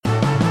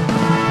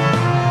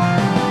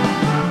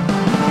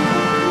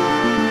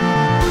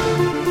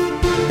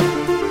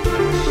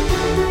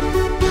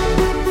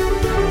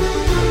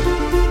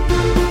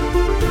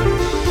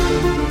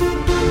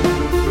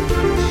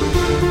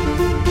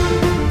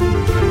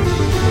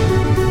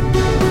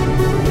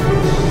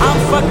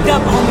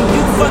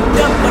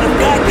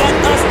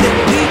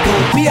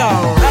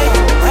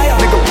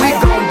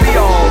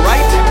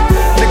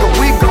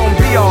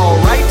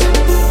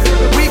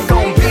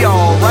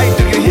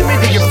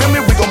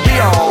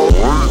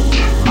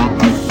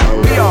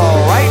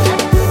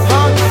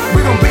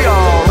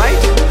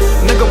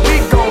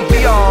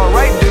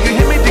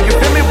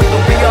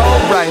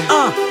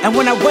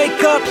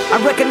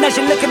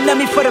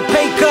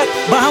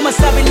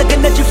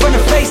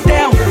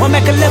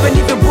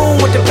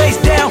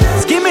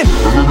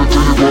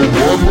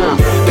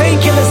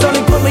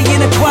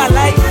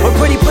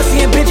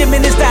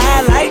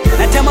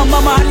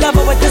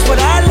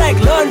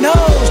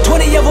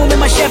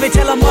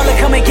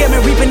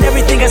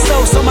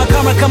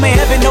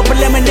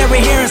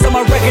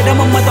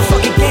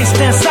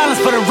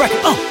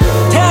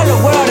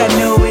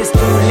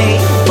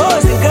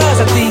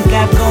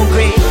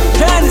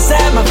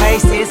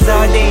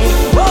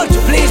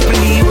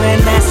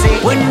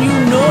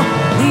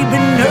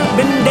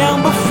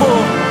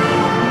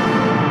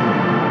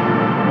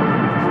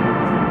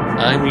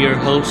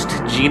host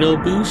Gino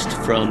Boost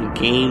from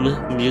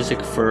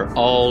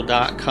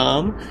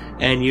GameMusicForAll.com,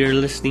 and you're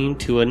listening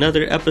to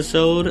another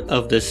episode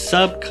of the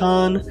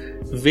SubCon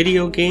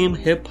Video Game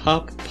Hip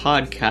Hop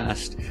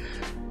Podcast.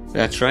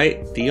 That's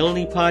right, the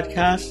only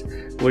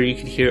podcast where you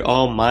can hear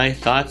all my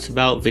thoughts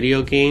about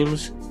video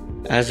games,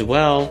 as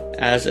well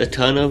as a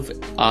ton of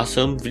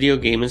awesome video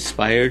game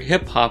inspired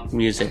hip hop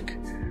music.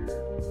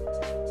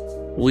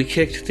 We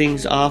kicked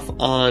things off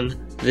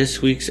on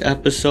this week's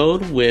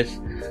episode with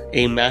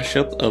a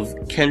mashup of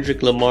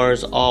Kendrick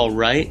Lamar's All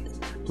Right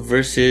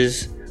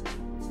versus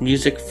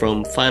music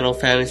from Final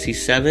Fantasy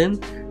VII,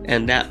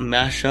 and that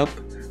mashup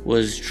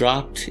was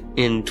dropped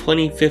in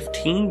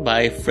 2015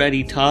 by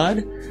Freddie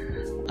Todd.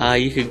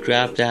 You could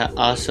grab that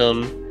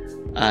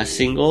awesome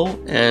single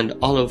and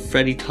all of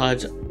Freddie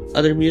Todd's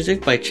other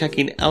music by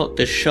checking out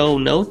the show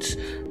notes.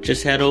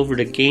 Just head over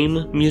to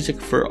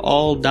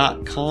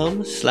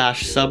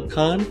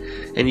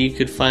GameMusicForAll.com/subcon and you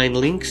could find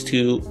links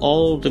to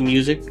all the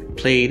music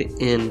played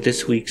in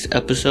this week's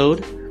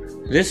episode.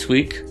 This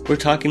week, we're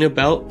talking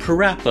about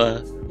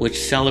Parappa, which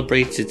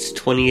celebrates its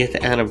 20th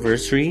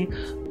anniversary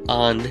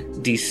on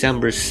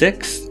December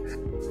 6th.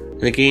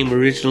 The game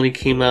originally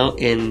came out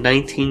in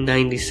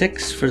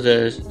 1996 for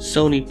the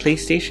Sony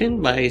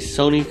PlayStation by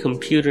Sony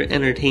Computer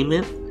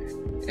Entertainment,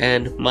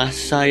 and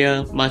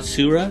Masaya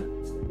Matsuura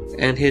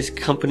and his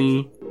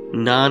company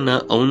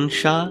Nana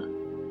Onsha.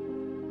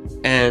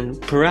 And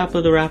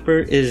Parappa the Rapper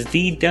is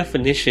the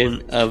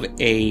definition of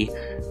a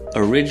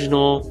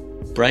original,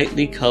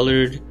 brightly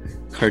colored,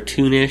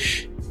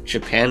 cartoonish,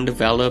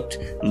 Japan-developed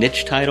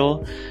niche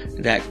title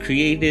that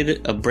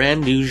created a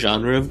brand new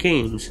genre of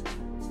games.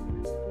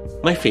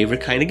 My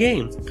favorite kind of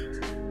game.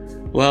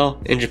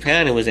 Well, in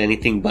Japan it was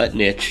anything but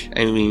niche.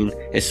 I mean,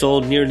 it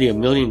sold nearly 1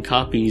 million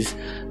copies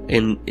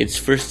in its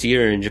first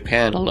year in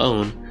Japan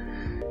alone,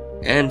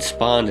 and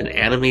spawned an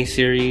anime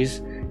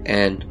series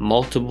and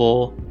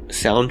multiple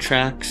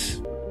soundtracks.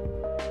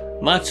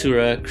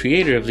 Matsuura,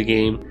 creator of the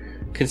game,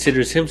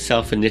 considers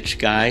himself a niche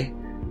guy,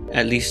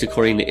 at least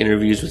according to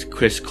interviews with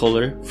Chris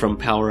Kohler from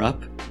Power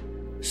Up.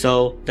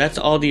 So that's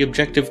all the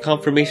objective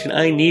confirmation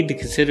I need to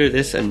consider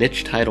this a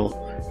niche title.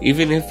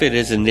 Even if it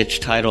is a niche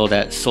title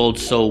that sold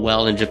so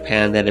well in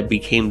Japan that it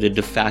became the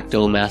de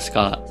facto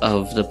mascot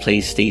of the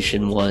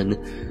PlayStation 1.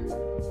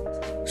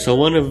 So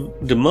one of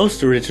the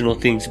most original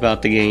things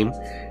about the game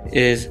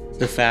is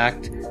the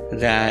fact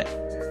that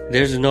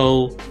there's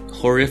no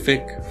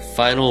horrific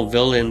final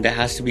villain that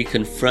has to be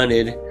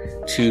confronted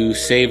to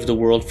save the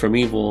world from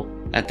evil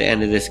at the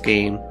end of this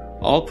game.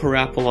 All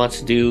Parappa wants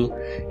to do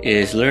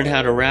is learn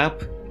how to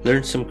rap,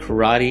 learn some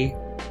karate,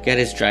 get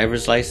his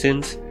driver's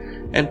license,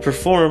 and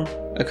perform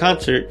a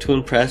concert to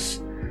impress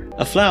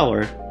a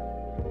flower.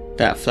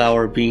 That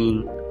flower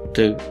being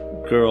the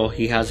girl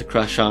he has a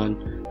crush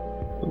on.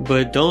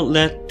 But don't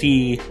let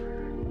the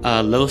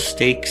low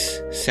stakes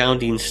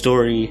sounding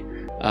story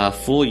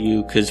fool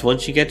you, because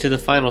once you get to the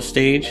final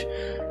stage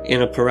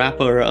in a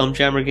Parappa or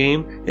Jammer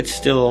game, it's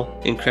still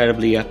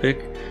incredibly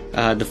epic.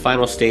 The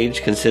final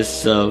stage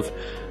consists of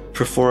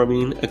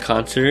performing a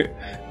concert,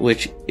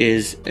 which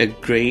is a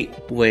great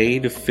way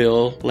to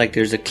feel like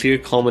there's a clear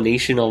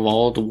culmination of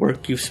all the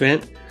work you've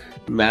spent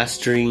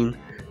mastering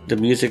the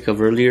music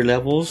of earlier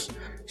levels.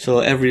 So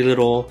every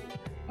little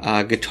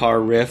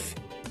guitar riff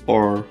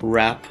or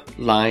rap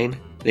line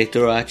they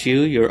throw at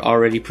you, you're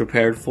already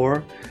prepared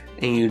for,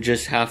 and you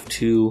just have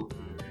to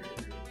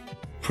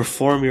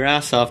perform your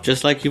ass off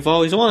just like you've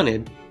always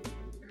wanted.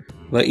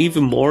 But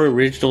even more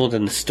original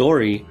than the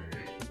story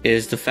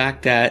is the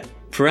fact that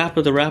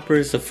Parappa the Rapper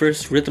is the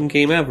first rhythm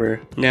game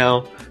ever.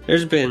 Now,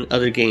 there's been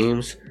other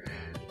games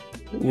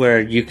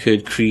where you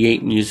could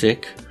create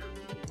music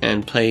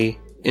and play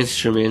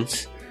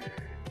instruments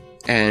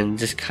and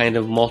just kind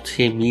of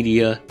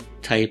multimedia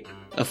type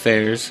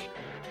affairs,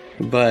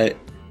 but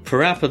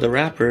Parappa the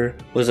Rapper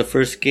was the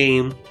first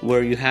game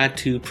where you had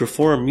to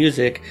perform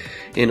music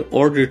in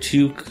order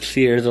to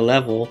clear the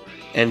level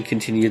and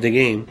continue the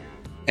game.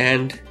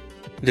 And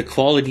the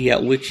quality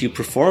at which you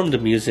performed the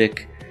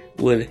music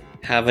would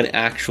have an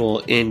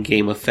actual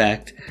in-game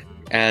effect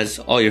as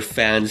all your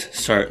fans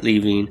start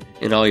leaving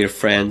and all your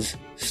friends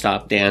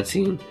stop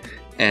dancing,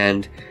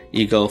 and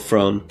you go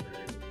from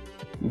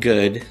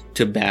good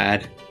to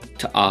bad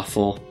to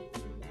awful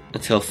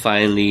until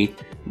finally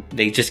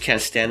they just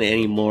can't stand it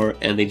anymore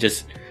and they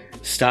just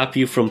stop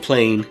you from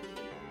playing.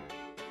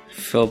 I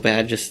feel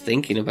bad just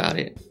thinking about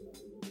it.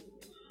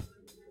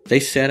 They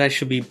said I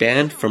should be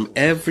banned from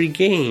every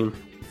game.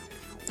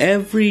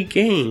 Every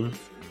game.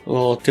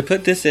 Well, to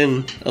put this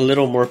in a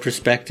little more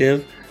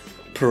perspective,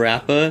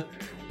 Parappa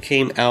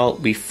came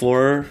out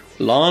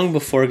long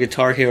before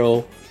Guitar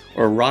Hero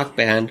or Rock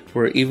Band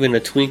were even a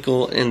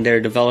twinkle in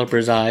their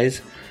developers' eyes.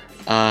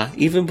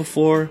 Even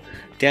before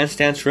Dance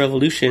Dance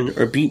Revolution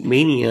or Beat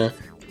Mania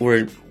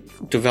were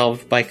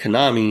developed by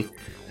Konami.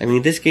 I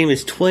mean, this game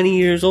is 20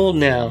 years old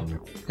now.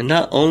 And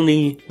not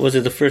only was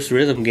it the first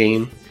rhythm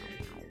game,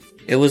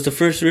 it was the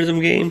first rhythm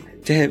game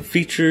to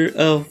feature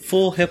a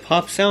full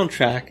hip-hop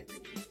soundtrack.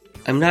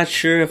 I'm not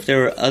sure if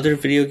there were other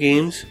video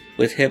games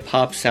with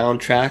hip-hop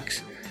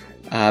soundtracks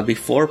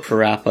before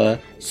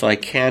Parappa, so I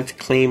can't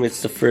claim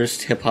it's the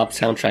first hip-hop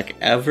soundtrack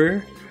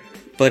ever,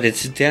 but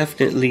it's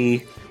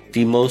definitely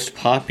the most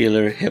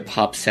popular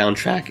hip-hop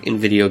soundtrack in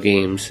video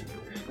games.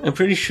 I'm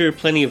pretty sure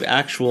plenty of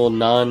actual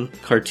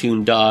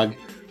non-cartoon dog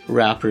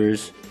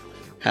rappers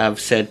have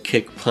said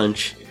kick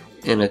punch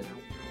in a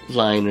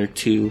line or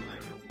two.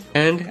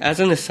 And as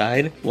an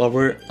aside, while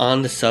we're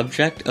on the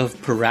subject of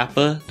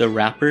Parappa the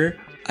Rapper,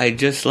 I'd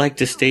just like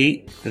to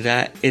state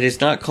that it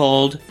is not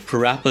called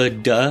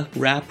Parappa the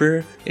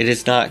Rapper. It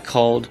is not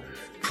called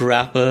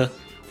Parappa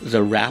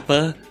the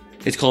Rappa.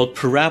 It's called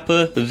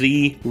Parappa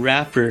the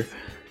Rapper.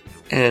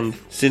 And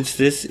since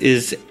this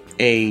is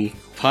a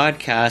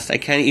podcast, I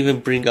can't even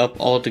bring up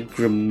all the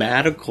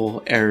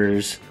grammatical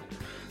errors.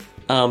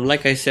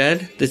 Like I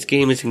said, this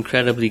game is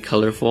incredibly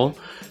colorful,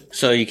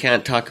 so you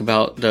can't talk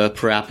about the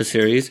Parappa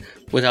series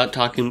without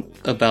talking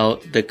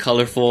about the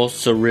colorful,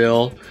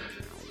 surreal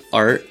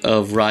art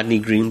of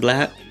Rodney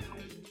Greenblatt.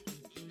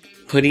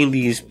 Putting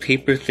these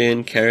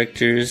paper-thin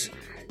characters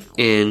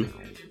in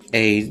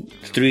a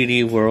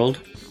 3D world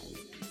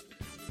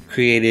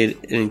created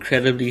an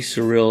incredibly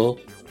surreal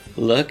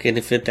look, and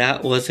if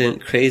that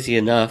wasn't crazy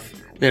enough,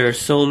 there are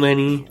so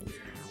many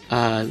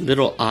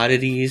little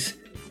oddities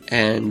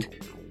and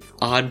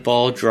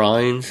oddball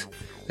drawings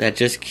that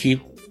just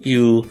keep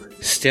you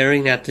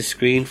staring at the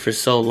screen for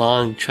so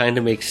long trying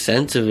to make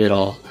sense of it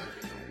all.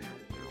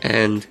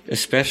 And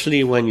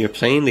especially when you're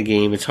playing the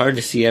game, it's hard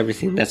to see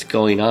everything that's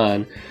going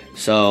on.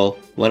 So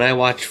when I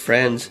watch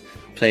friends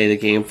play the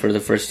game for the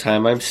first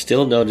time, I'm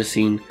still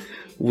noticing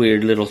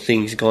weird little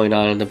things going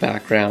on in the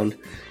background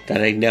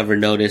that I never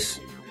notice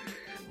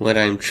when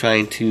I'm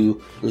trying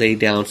to lay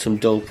down some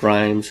dope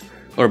rhymes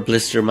or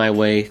blister my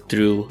way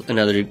through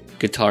another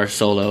guitar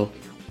solo.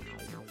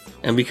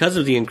 And because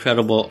of the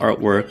incredible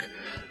artwork,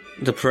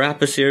 the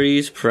Parappa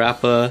series,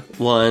 Parappa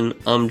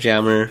 1,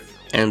 Jammer,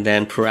 and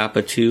then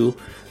Parappa 2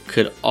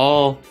 could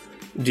all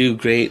do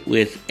great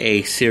with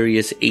a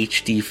serious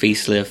HD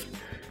facelift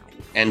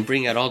and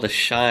bring out all the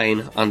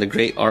shine on the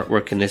great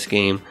artwork in this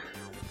game.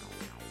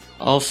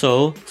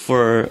 Also,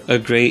 for a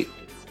great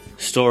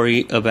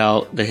story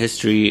about the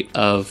history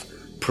of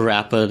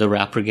Parappa the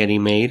Rapper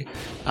getting made,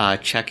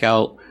 check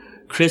out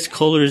Chris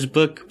Kohler's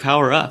book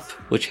Power Up,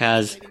 which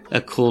has a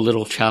cool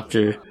little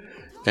chapter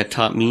that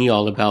taught me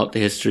all about the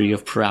history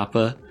of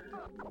Parappa.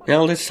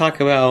 Now let's talk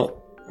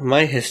about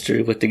my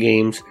history with the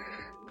games.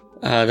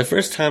 The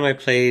first time I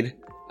played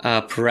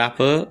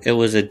Parappa, it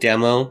was a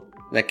demo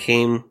that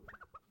came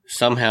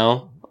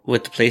somehow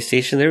with the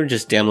PlayStation. There were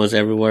just demos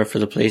everywhere for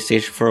the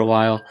PlayStation for a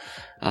while.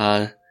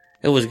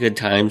 It was good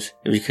times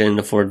if you couldn't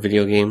afford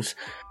video games.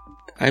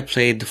 I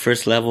played the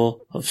first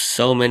level of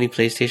so many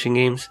PlayStation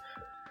games.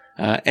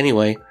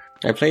 Anyway,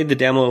 I played the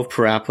demo of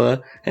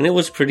Parappa, and it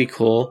was pretty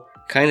cool.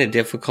 Kind of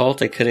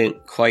difficult. I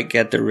couldn't quite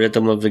get the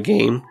rhythm of the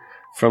game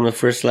from the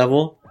first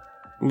level.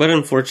 But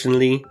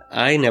unfortunately,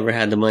 I never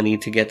had the money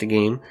to get the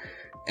game,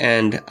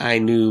 and I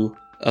knew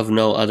of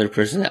no other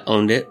person that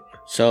owned it,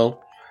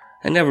 so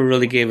I never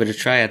really gave it a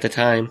try at the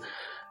time.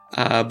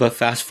 But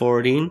fast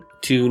forwarding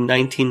to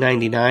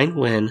 1999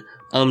 when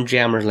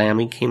Jammer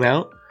Lammy came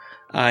out,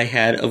 I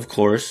had, of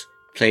course,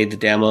 played the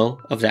demo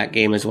of that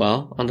game as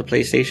well on the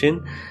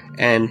PlayStation,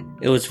 and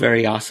it was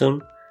very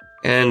awesome.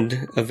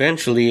 And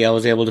eventually I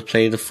was able to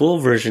play the full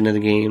version of the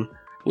game,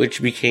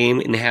 which became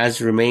and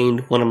has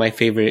remained one of my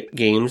favorite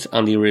games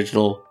on the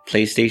original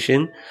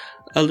PlayStation.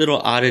 A little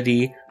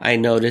oddity I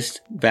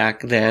noticed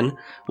back then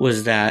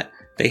was that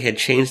they had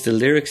changed the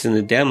lyrics in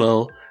the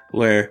demo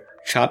where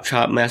Chop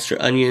Chop Master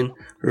Onion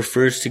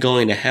refers to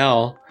going to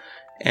hell,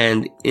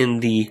 and in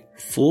the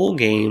full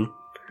game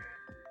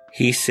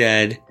he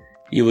said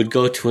you would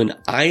go to an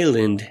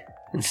island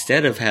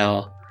instead of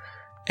hell,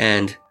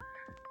 and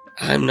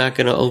I'm not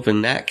going to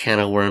open that can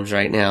of worms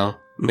right now.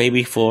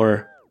 Maybe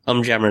for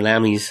Jammer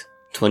Lammy's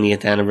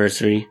 20th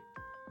anniversary.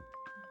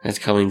 That's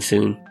coming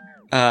soon.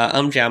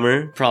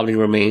 Jammer probably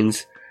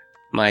remains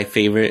my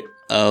favorite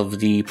of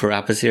the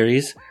Parappa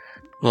series,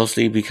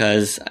 mostly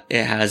because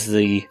it has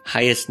the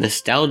highest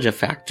nostalgia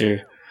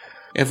factor.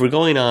 If we're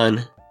going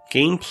on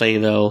gameplay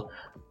though,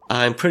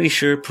 I'm pretty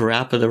sure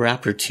Parappa the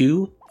Rapper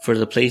 2 for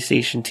the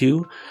PlayStation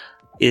 2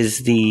 is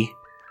the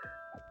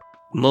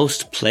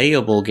most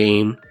playable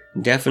game.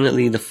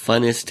 Definitely the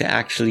funnest to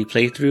actually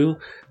play through,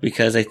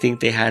 because I think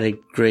they had a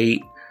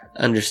great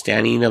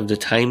understanding of the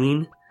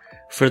timing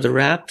for the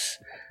raps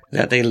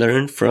that they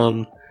learned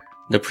from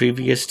the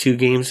previous two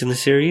games in the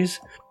series.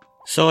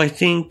 So I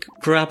think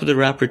Parappa the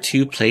Rapper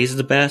 2 plays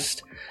the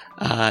best,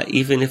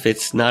 even if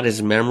it's not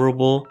as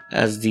memorable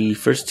as the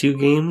first two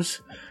games.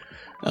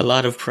 A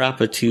lot of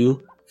Parappa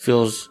 2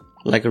 feels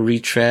like a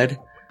retread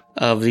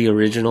of the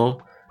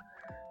original,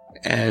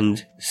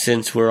 and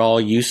since we're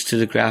all used to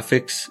the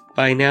graphics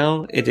by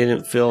now, it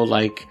didn't feel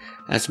like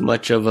as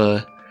much of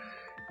a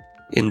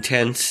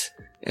intense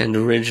and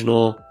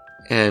original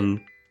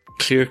and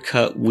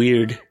clear-cut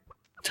weird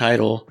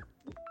title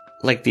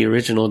like the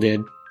original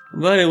did.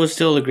 But it was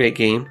still a great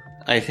game,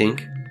 I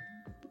think.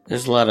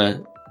 There's a lot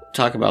of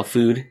talk about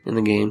food in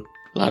the game.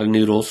 A lot of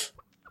noodles.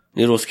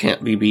 Noodles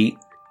can't be beat.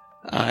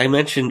 I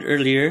mentioned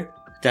earlier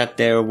that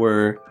there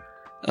were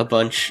a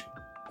bunch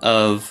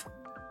of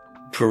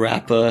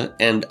Parappa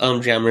and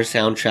Jammer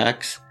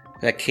soundtracks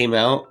that came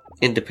out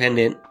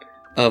independent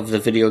of the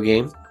video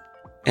game.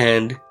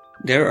 And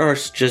there are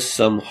just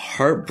some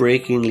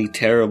heartbreakingly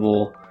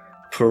terrible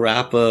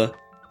Parappa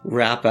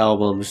rap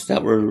albums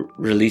that were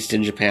released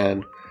in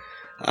Japan.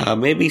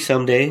 Maybe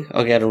someday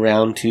I'll get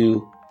around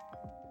to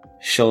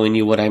showing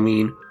you what I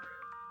mean.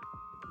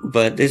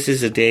 But this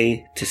is a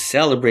day to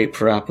celebrate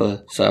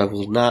Parappa, so I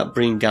will not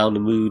bring down the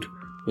mood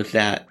with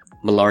that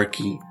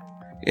malarkey.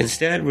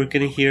 Instead, we're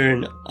going to hear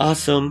an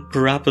awesome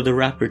Parappa the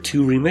Rapper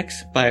 2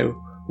 remix by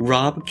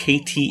Rob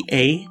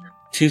KTA.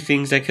 Two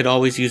things I could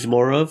always use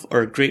more of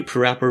are great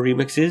Parappa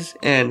remixes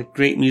and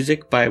great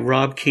music by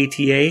Rob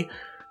KTA.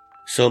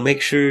 So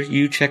make sure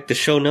you check the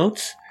show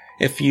notes.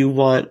 If you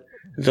want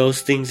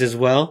those things as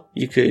well,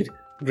 you could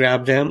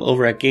grab them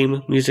over at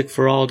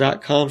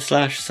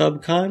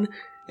gamemusicforall.com/subcon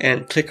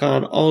and click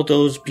on all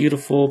those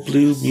beautiful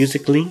blue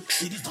music links.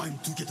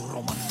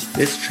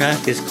 This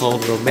track is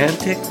called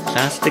Romantic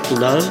Plastic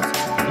Love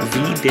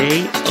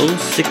V-Day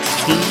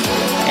 016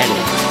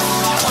 Edit.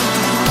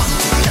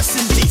 Yes,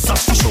 indeed,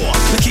 that's for sure.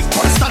 The kick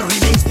on style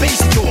remains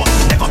base pure.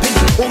 Never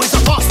bending, always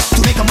a fast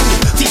to make a move.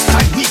 This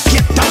time we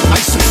get down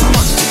nice and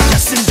romantic.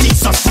 Yes, indeed,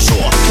 that's for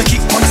sure. The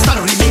kick on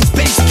style remains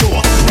base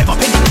pure. Never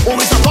bending,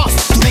 always a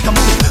fast to make a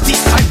move. This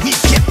time we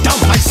get down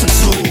nice and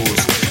smooth.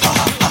 Ha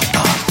ha ha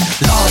ha.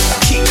 Love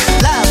kick,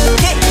 love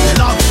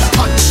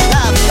punch,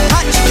 love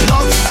duck,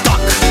 love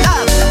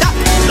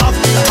love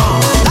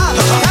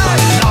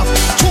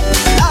hook,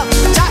 love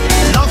tap,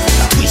 love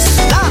twist,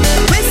 love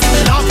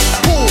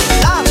pull,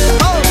 love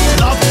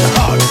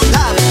hard,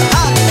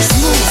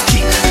 smooth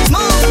kick,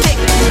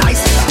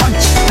 nice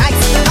punch,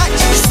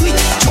 sweet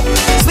chop,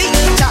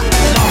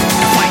 love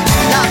fight,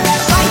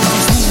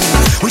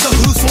 smooth. With a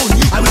rules for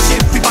new, I wish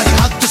everybody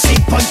had the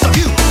same point of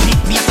view.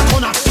 Meet me at the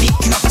corner, pick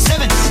you up at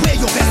 7. Wear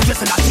your best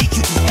dress and I'll take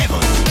you to heaven.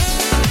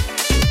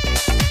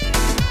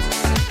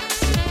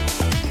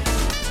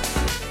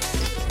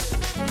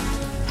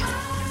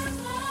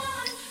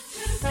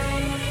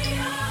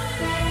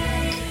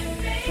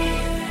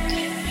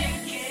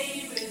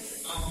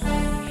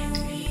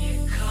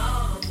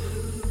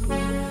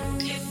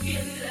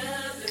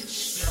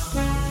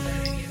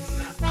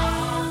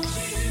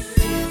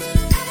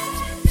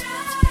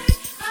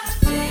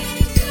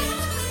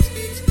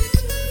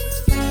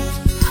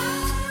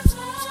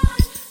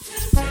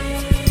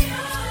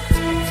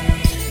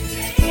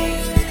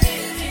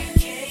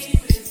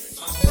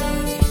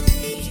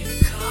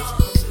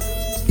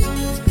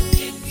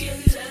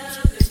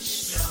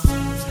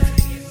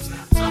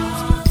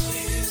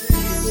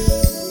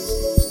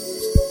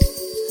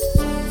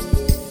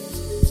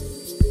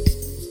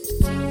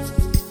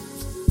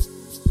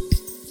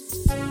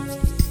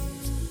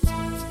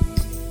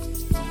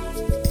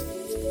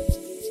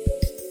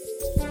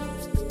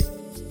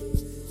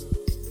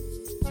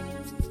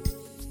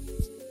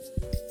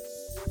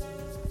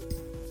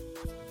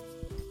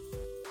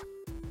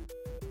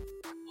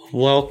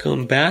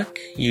 Welcome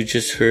back. You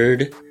just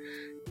heard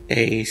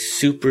a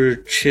super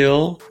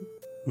chill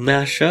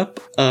mashup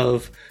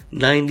of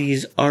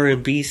 90s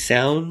R&B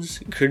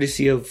sounds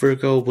courtesy of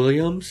Virgo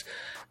Williams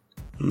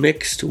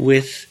mixed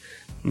with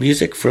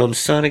music from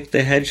Sonic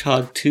the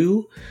Hedgehog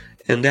 2,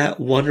 and that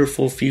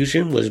wonderful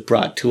fusion was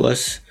brought to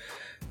us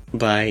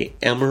by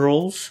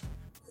Emeralds.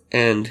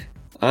 And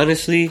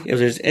honestly, if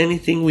there's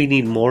anything we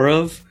need more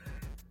of,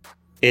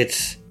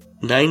 it's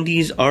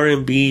 90s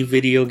R&B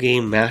video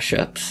game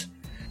mashups.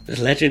 The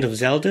Legend of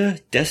Zelda,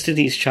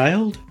 Destiny's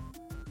Child,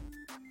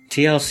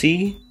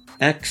 TLC,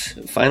 X,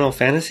 Final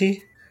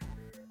Fantasy.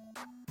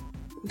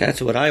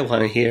 That's what I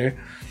want to hear.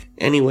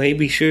 Anyway,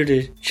 be sure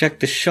to check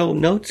the show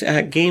notes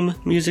at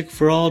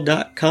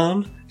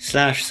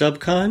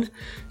gamemusicforall.com/subcon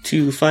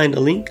to find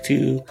a link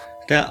to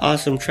that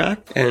awesome track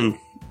and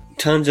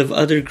tons of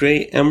other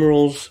great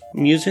Emeralds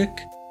music.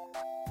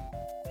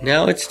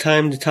 Now it's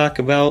time to talk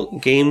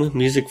about Game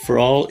Music for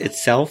All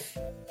itself.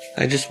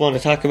 I just want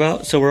to talk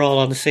about, so we're all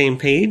on the same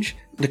page,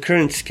 the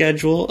current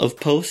schedule of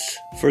posts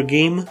for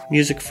Game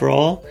Music for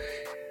All.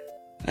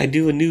 I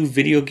do a new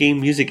video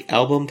game music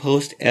album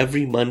post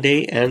every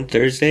Monday and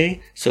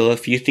Thursday, so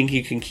if you think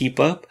you can keep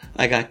up,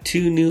 I got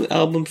 2 new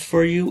albums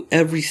for you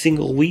every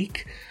single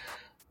week.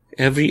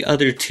 Every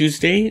other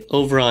Tuesday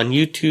over on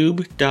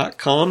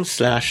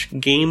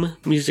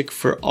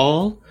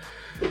youtube.com/gamemusicforall.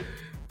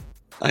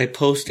 I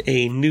post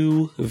a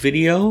new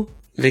video.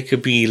 They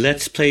could be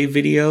Let's Play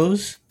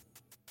videos,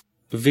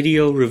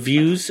 video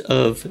reviews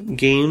of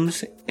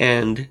games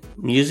and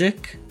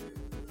music,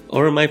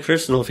 or my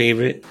personal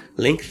favorite,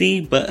 lengthy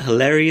but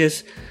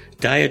hilarious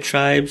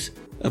diatribes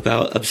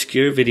about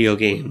obscure video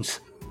games.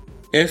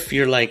 If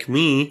you're like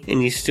me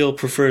and you still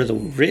prefer the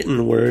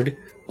written word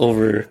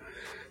over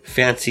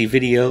fancy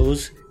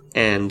videos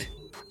and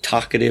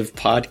talkative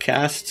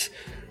podcasts,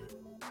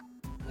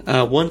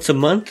 once a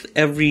month,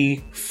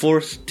 every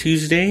 4th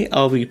Tuesday,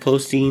 I'll be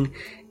posting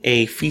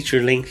a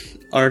feature-length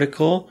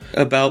article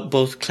about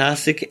both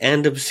classic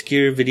and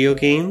obscure video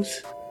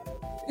games.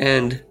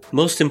 And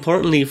most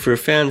importantly for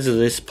fans of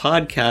this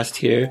podcast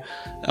here,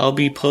 I'll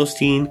be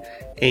posting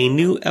a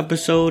new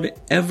episode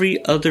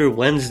every other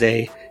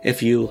Wednesday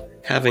if you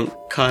haven't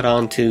caught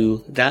on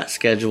to that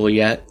schedule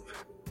yet.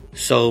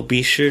 So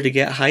be sure to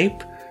get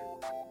hype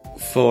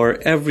for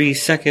every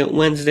second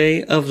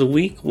Wednesday of the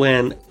week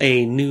when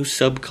a new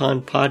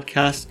Subcon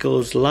podcast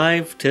goes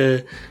live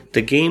to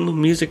the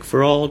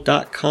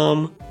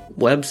GameMusicForAll.com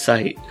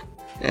website.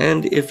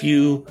 And if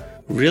you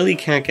really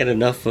can't get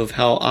enough of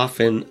how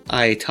often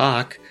I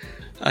talk,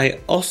 I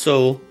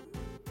also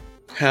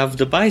have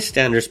the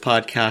Bystanders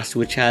podcast,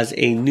 which has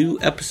a new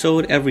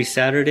episode every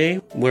Saturday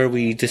where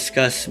we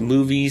discuss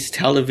movies,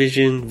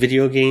 television,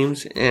 video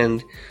games,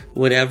 and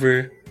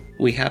whatever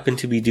we happen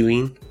to be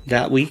doing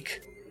that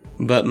week.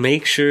 But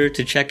make sure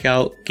to check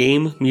out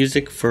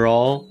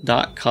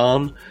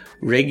GameMusicForAll.com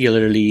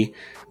regularly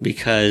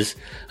because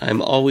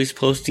I'm always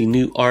posting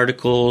new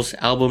articles,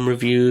 album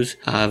reviews,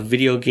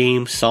 video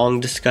game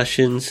song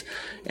discussions,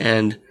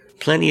 and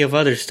plenty of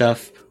other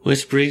stuff.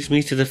 Which brings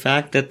me to the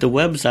fact that the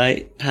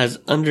website has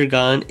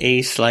undergone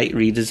a slight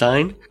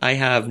redesign. I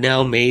have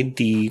now made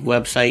the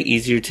website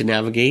easier to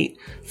navigate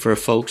for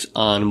folks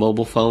on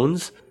mobile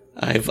phones.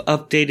 I've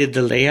updated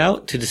the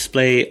layout to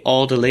display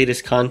all the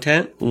latest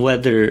content,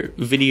 whether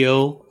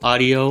video,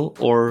 audio,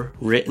 or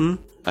written.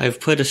 I've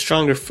put a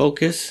stronger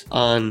focus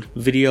on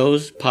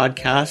videos,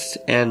 podcasts,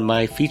 and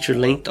my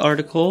feature-length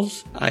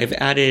articles. I've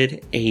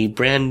added a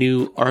brand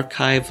new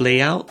archive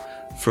layout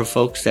for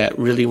folks that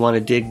really want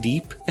to dig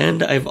deep.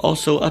 And I've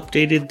also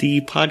updated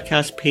the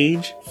podcast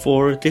page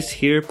for this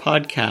here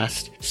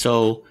podcast.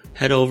 So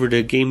head over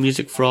to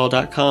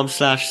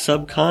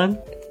GameMusicForAll.com/subcon.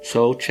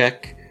 So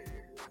check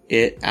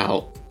it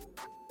out,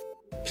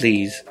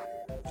 please.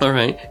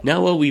 Alright,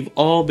 now what we've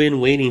all been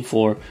waiting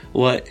for,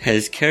 what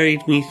has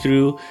carried me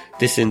through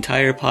this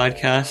entire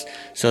podcast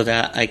so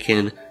that I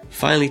can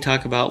finally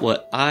talk about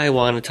what I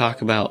want to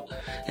talk about.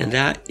 And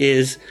that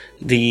is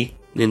the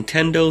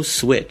Nintendo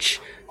Switch,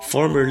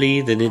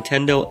 formerly the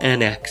Nintendo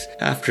NX.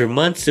 After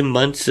months and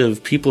months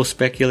of people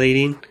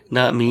speculating,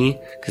 not me,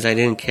 because I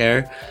didn't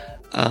care,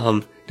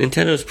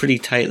 Nintendo's pretty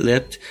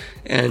tight-lipped,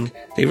 and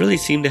they really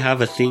seem to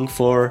have a thing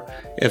for,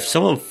 if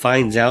someone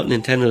finds out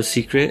Nintendo's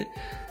secret,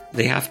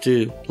 they have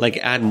to,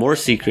 add more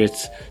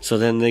secrets, so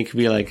then they could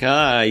be like,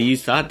 you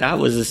thought that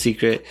was a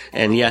secret,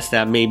 and yes,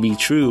 that may be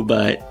true,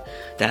 but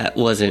that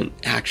wasn't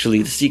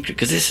actually the secret,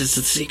 because this is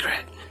the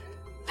secret.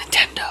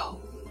 Nintendo.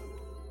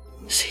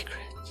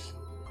 Secrets.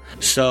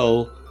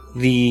 So,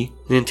 the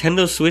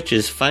Nintendo Switch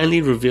is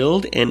finally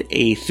revealed in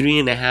a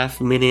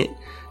 3.5-minute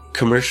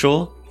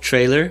commercial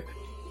trailer.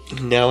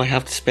 Now I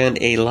have to spend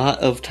a lot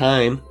of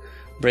time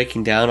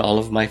breaking down all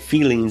of my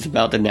feelings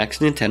about the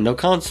next Nintendo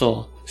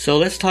console. So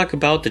let's talk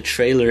about the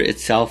trailer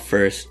itself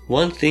first.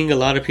 One thing a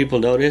lot of people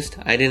noticed,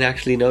 I didn't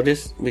actually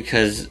notice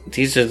because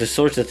these are the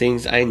sorts of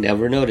things I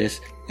never notice.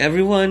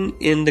 Everyone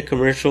in the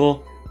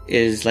commercial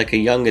is like a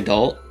young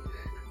adult,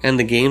 and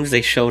the games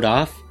they showed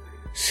off,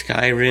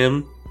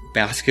 Skyrim,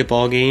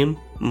 basketball game,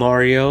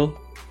 Mario,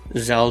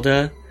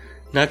 Zelda,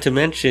 not to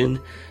mention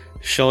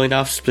showing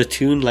off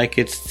Splatoon like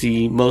it's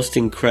the most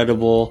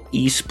incredible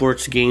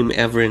esports game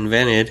ever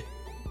invented.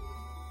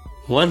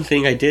 One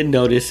thing I did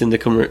notice in the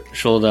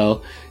commercial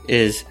though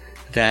is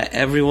that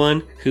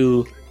everyone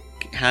who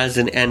has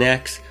an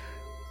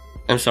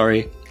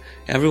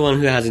everyone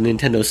who has a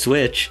Nintendo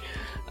Switch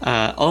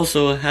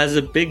also has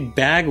a big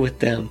bag with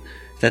them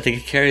that they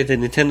can carry the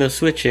Nintendo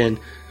Switch in.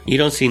 You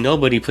don't see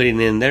nobody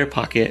putting it in their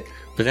pocket,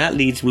 but that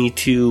leads me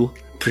to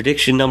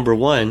prediction number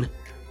 1.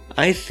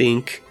 I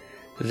think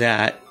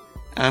that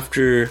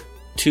after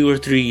 2 or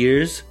 3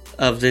 years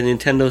of the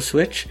Nintendo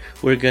Switch,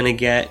 we're gonna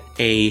get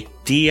a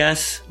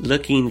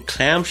DS-looking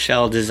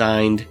clamshell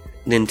designed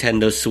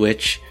Nintendo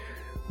Switch,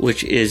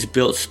 which is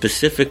built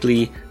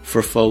specifically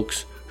for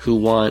folks who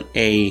want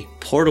a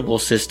portable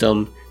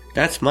system.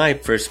 That's my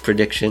first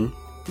prediction.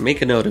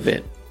 Make a note of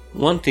it.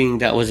 One thing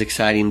that was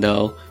exciting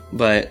though,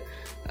 but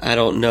I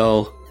don't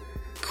know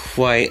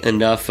quite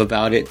enough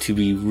about it to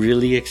be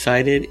really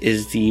excited,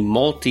 is the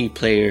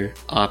multiplayer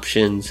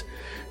options.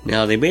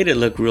 Now they made it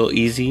look real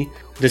easy.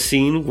 The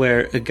scene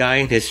where a guy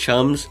and his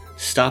chums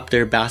stop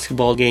their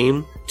basketball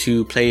game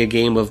to play a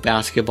game of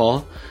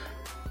basketball.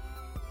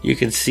 You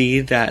can see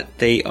that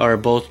they are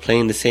both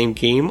playing the same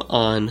game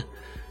on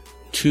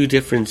 2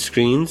 different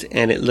screens,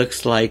 and it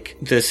looks like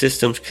the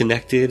system's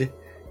connected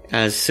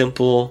as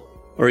simple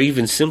or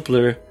even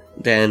simpler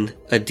than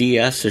a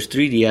DS or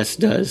 3DS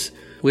does,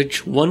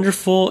 which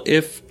wonderful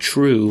if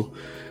true,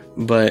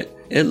 but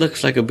it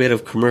looks like a bit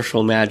of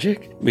commercial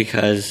magic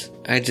because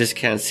I just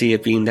can't see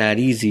it being that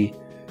easy.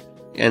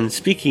 And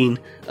speaking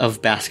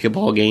of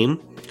basketball game,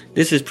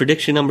 this is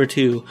prediction number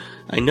 2.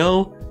 I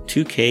know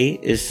 2K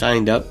is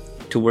signed up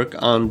to work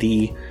on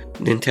the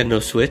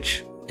Nintendo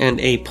Switch, and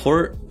a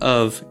port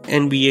of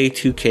NBA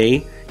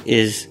 2K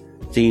is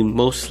the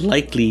most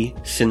likely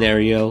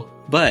scenario,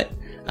 but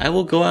I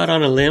will go out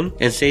on a limb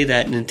and say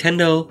that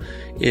Nintendo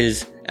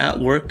is at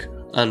work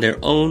on their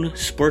own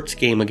sports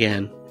game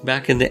again.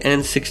 Back in the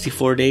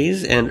N64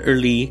 days and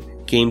early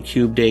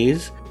GameCube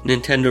days,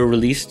 Nintendo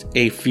released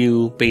a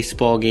few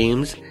baseball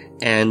games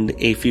and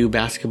a few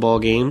basketball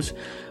games,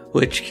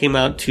 which came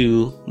out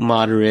to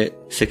moderate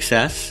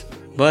success.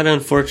 But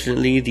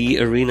unfortunately, the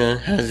arena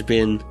has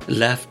been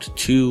left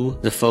to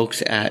the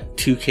folks at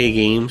 2K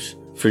Games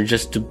for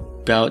just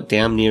about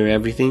damn near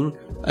everything.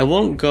 I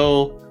won't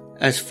go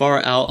as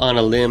far out on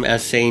a limb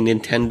as saying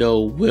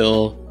Nintendo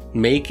will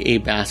make a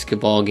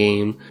basketball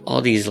game.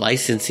 All these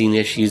licensing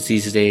issues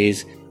these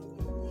days.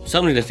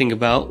 Something to think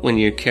about when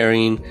you're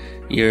carrying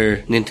your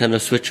Nintendo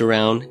Switch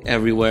around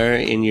everywhere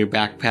in your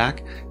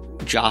backpack,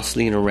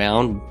 jostling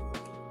around,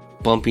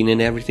 bumping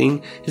and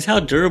everything, is how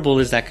durable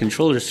is that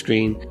controller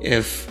screen.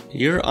 If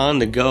you're on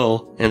the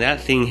go and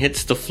that thing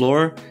hits the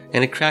floor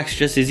and it cracks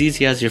just as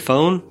easy as your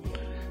phone,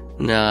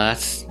 nah,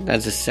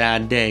 that's a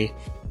sad day.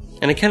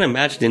 And I can't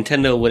imagine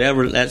Nintendo would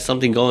ever let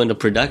something go into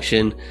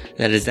production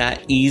that is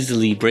that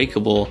easily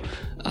breakable.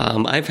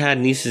 I've had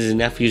nieces and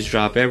nephews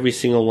drop every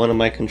single one of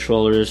my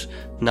controllers,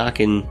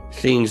 knocking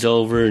things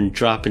over and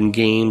dropping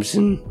games,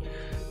 and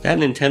that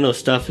Nintendo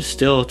stuff is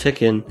still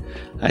ticking.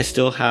 I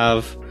still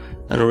have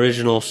an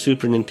original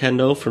Super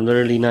Nintendo from the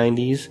early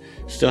 90s,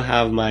 still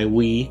have my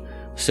Wii,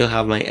 still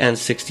have my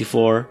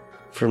N64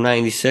 from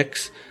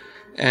 96,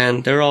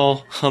 and they're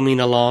all humming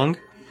along,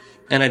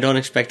 and I don't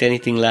expect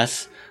anything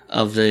less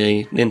of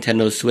the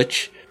Nintendo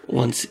Switch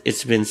once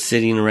it's been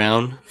sitting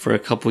around for a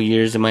couple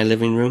years in my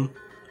living room.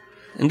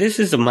 And this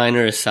is a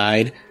minor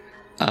aside,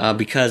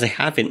 because I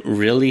haven't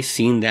really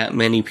seen that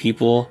many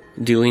people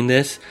doing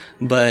this,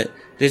 but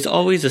there's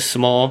always a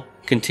small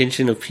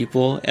contingent of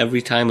people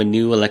every time a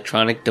new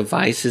electronic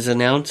device is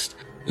announced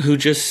who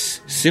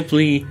just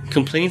simply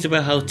complains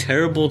about how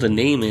terrible the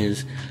name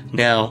is.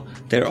 Now,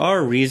 there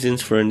are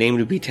reasons for a name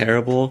to be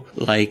terrible,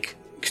 like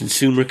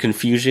consumer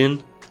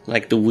confusion,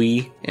 like the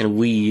Wii and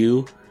Wii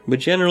U, but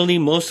generally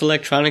most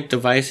electronic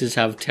devices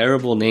have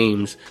terrible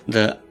names.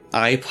 The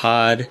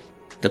iPod,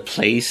 the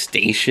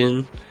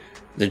PlayStation,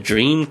 the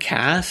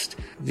Dreamcast,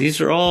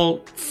 these are all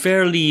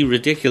fairly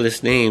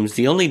ridiculous names.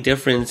 The only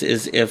difference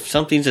is if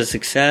something's a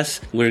success,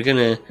 we're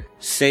gonna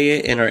say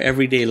it in our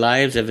everyday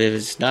lives. If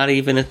it's not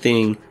even a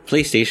thing,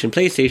 PlayStation,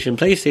 PlayStation,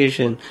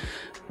 PlayStation.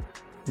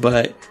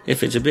 But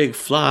if it's a big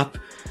flop,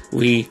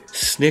 we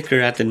snicker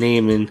at the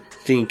name and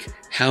think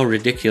how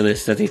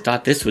ridiculous that they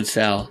thought this would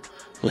sell.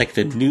 Like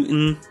the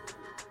Newton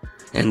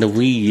and the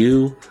Wii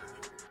U.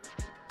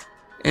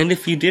 And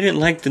if you didn't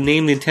like the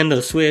name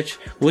Nintendo Switch,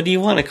 what do you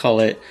want to call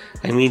it?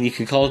 I mean, you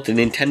could call it the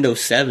Nintendo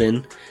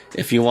 7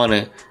 if you want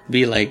to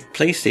be like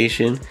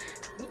PlayStation,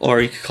 or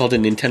you could call it the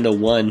Nintendo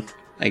 1,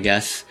 I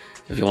guess,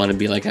 if you want to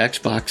be like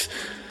Xbox.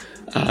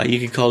 You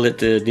could call it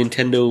the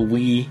Nintendo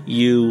Wii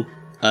U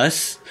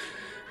Us,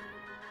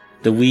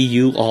 the Wii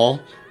U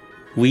All,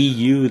 Wii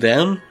U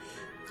Them.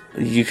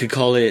 You could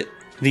call it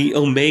the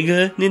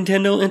Omega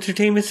Nintendo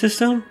Entertainment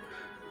System.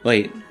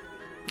 Wait,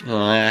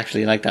 I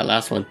actually like that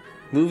last one.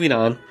 Moving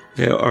on,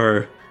 there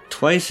are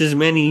twice as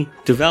many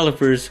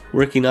developers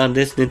working on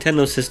this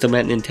Nintendo system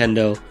at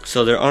Nintendo.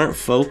 So there aren't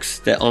folks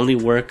that only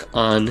work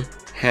on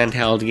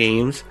handheld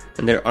games,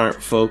 and there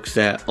aren't folks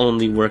that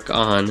only work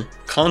on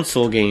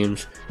console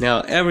games.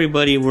 Now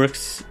everybody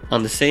works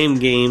on the same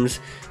games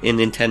in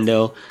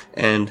Nintendo,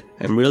 and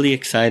I'm really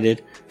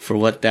excited for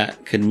what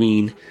that could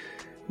mean,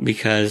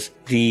 because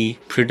the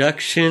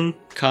production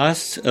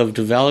costs of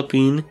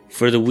developing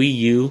for the Wii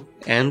U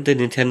and the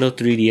Nintendo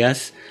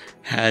 3DS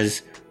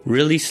has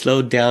really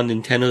slowed down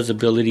Nintendo's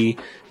ability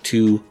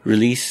to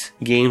release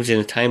games in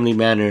a timely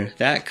manner.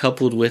 That,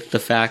 coupled with the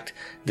fact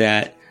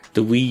that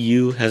the Wii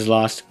U has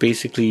lost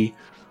basically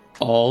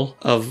all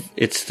of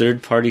its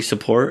third-party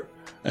support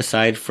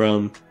aside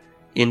from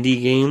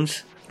indie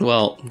games,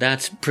 well,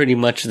 that's pretty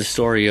much the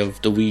story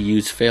of the Wii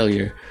U's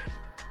failure.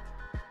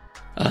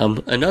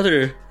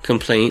 Another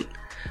complaint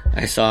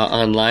I saw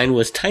online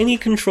was tiny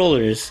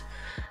controllers.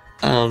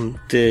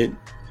 You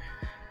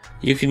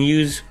can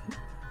use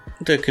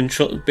the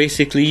control.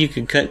 Basically, you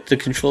can cut the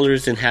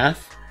controllers in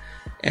half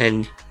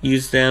and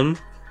use them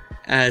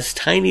as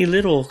tiny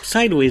little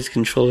sideways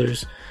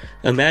controllers.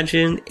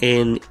 Imagine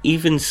an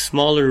even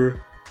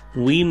smaller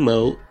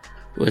Wiimote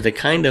with a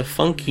kind of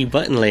funky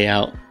button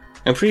layout.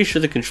 I'm pretty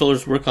sure the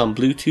controllers work on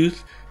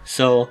Bluetooth,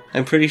 so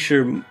I'm pretty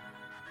sure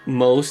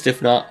most,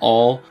 if not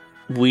all,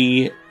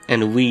 Wii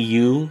and Wii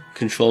U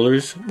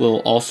controllers will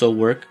also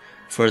work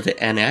for the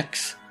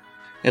NX.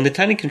 And the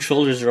tiny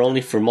controllers are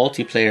only for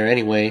multiplayer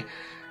anyway.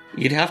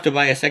 You'd have to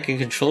buy a second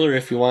controller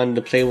if you wanted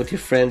to play with your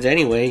friends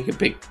anyway, you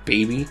big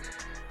baby.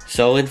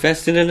 So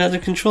invest in another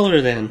controller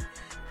then.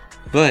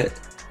 But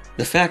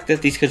the fact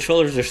that these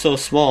controllers are so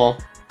small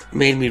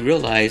made me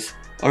realize,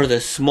 are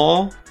the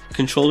small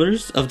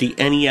controllers of the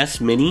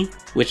NES Mini,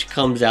 which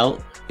comes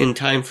out in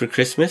time for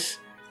Christmas,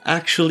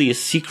 actually a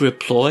secret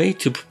ploy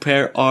to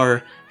prepare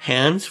our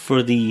hands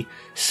for the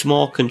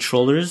small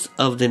controllers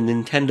of the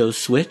Nintendo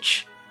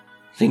Switch?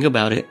 Think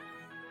about it.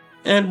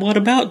 And what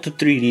about the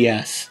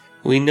 3DS?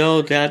 We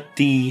know that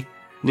the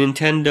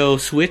Nintendo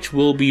Switch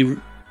will be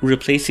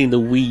replacing the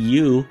Wii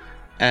U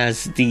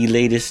as the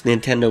latest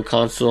Nintendo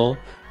console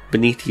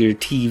beneath your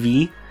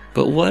TV.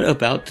 But what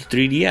about the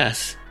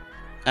 3DS?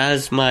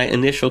 As my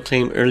initial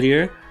claim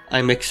earlier,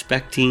 I'm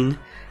expecting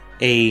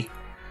a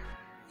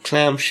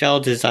clamshell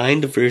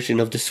designed version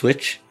of the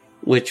Switch,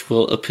 which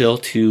will appeal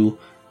to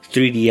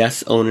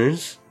 3DS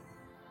owners.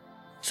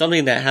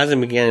 Something that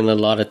hasn't been getting a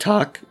lot of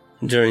talk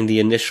during the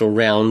initial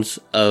rounds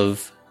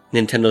of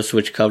Nintendo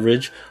Switch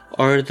coverage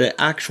are the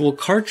actual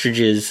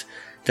cartridges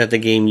that the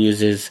game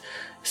uses.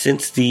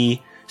 Since the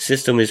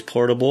system is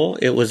portable,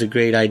 it was a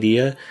great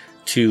idea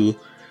to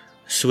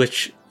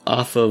switch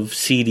off of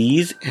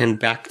CDs and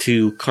back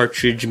to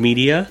cartridge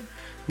media.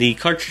 The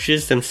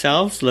cartridges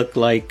themselves look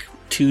like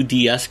 2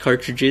 DS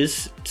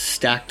cartridges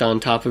stacked on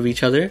top of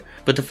each other,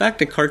 but the fact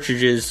that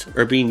cartridges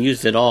are being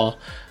used at all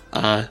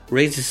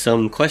raises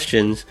some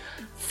questions.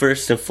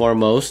 First and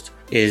foremost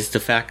is the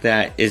fact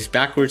that is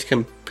backwards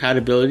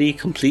compatibility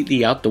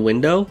completely out the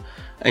window?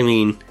 I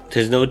mean,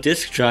 there's no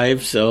disk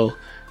drive, so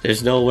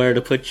there's nowhere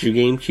to put your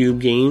GameCube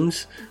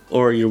games,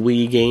 or your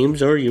Wii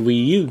games, or your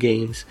Wii U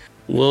games.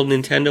 Will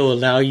Nintendo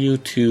allow you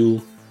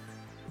to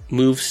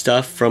move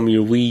stuff from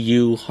your Wii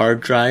U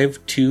hard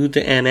drive to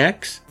the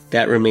NX?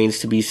 That remains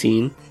to be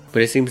seen.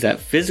 But it seems that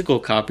physical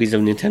copies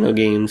of Nintendo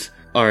games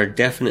are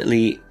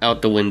definitely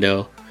out the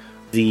window.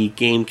 The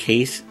game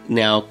case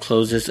now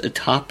closes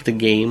atop the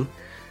game,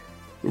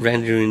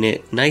 rendering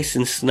it nice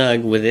and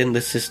snug within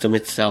the system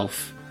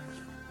itself.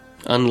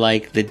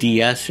 Unlike the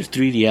DS or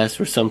 3DS,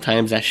 where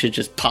sometimes that shit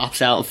just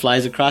pops out and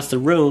flies across the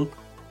room.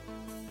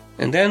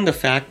 And then the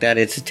fact that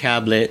it's a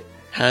tablet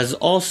has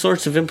all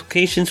sorts of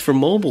implications for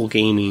mobile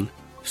gaming.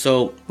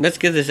 So let's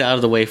get this out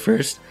of the way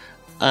first.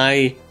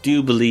 I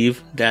do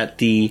believe that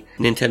the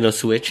Nintendo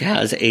Switch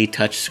has a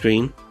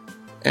touchscreen,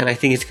 and I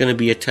think it's going to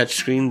be a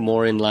touchscreen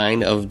more in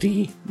line of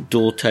the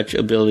dual touch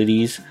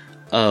abilities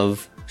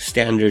of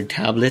standard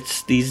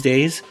tablets these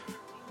days,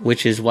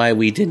 which is why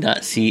we did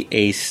not see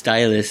a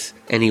stylus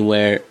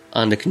anywhere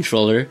on the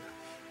controller.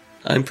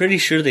 I'm pretty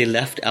sure they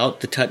left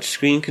out the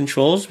touchscreen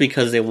controls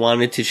because they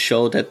wanted to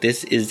show that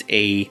this is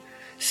a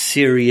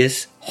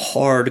serious,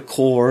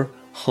 hardcore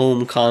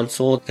home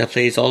console that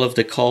plays all of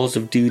the Calls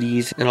of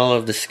Duties and all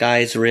of the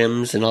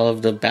Skyrims and all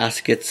of the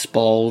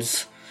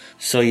basketballs.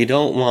 So you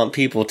don't want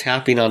people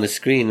tapping on the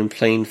screen and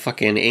playing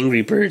fucking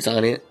Angry Birds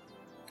on it.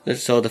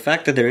 So the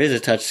fact that there is a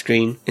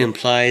touchscreen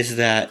implies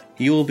that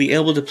you will be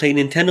able to play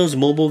Nintendo's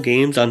mobile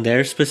games on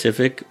their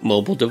specific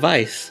mobile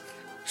device.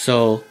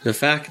 So the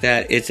fact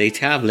that it's a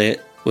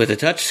tablet with a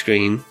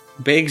touchscreen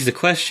begs the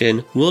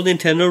question, will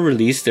Nintendo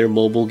release their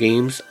mobile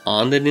games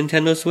on the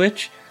Nintendo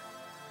Switch?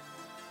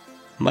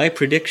 My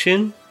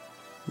prediction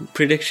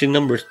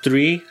number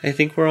 3, I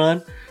think we're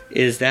on,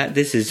 is that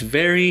this is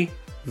very,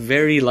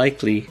 very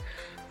likely.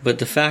 But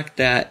the fact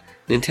that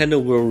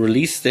Nintendo will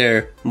release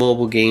their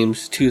mobile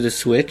games to the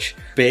Switch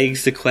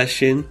begs the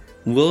question,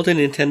 will the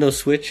Nintendo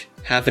Switch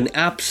have an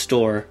app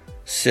store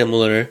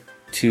similar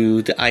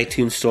to the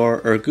iTunes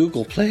Store or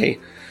Google Play?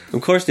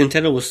 Of course,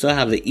 Nintendo will still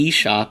have the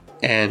eShop,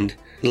 and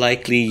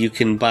likely you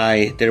can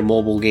buy their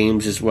mobile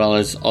games as well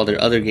as all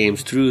their other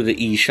games through the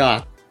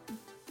eShop.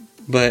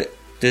 But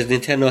does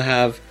Nintendo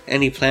have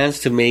any plans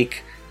to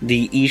make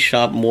the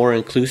eShop more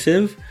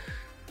inclusive?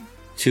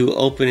 To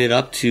open it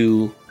up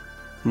to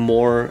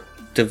more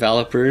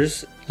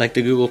developers like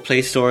the Google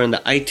Play Store and the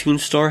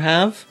iTunes Store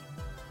have?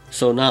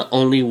 So not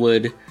only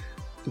would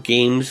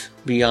games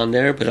be on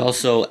there, but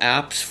also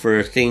apps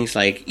for things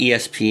like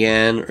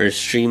ESPN or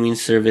streaming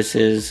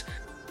services.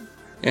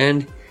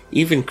 And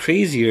even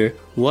crazier,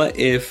 what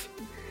if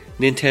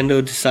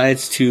Nintendo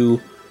decides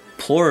to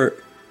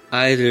port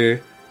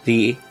either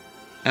the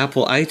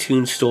Apple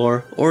iTunes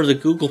Store or the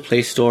Google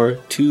Play Store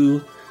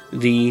to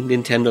the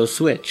Nintendo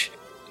Switch?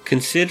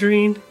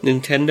 Considering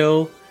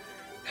Nintendo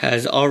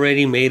has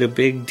already made a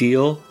big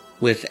deal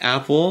with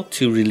Apple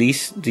to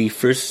release the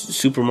first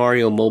Super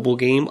Mario mobile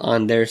game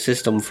on their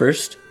system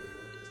first,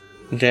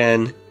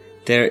 then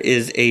there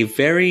is a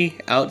very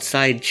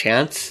outside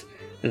chance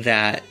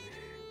that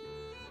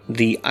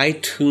the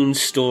iTunes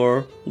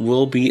Store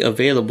will be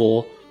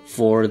available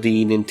for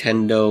the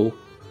Nintendo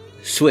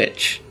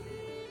Switch.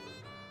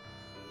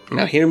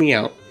 Now hear me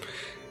out.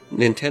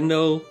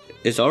 Nintendo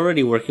is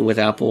already working with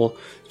Apple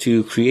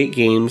to create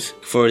games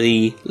for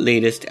the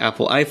latest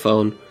Apple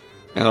iPhone.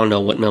 I don't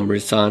know what number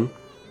it's on.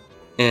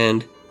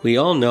 And we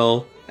all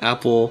know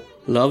Apple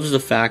loves the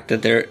fact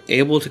that they're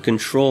able to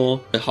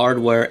control the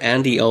hardware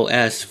and the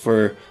OS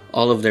for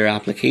all of their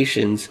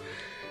applications.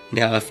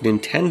 Now, if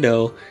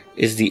Nintendo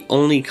is the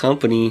only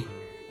company,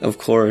 of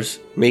course,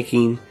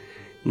 making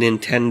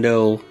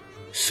Nintendo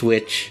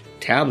Switch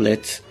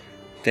tablets,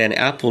 then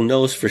Apple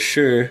knows for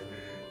sure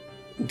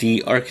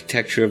the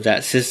architecture of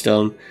that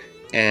system,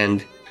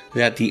 and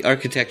that the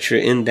architecture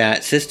in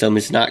that system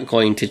is not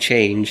going to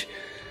change.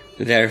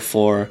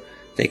 Therefore,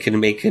 they can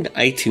make an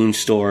iTunes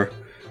Store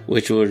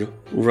which would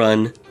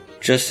run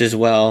just as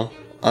well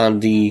on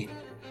the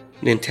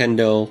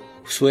Nintendo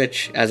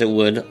Switch as it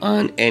would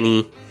on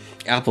any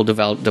Apple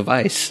developed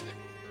device.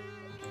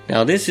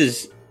 Now, this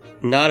is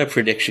not a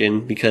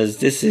prediction because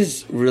this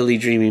is really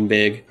dreaming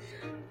big.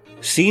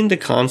 Seeing the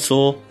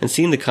console and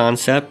seeing the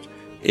concept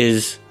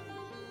is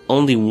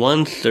only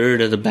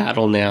 1/3 of the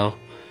battle now.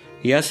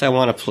 Yes, I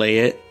want to play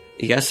it.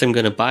 Yes, I'm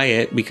going to buy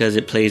it because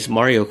it plays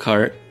Mario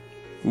Kart.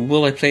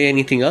 Will I play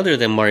anything other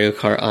than Mario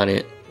Kart on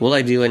it? Will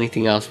I do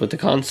anything else with the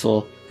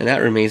console? And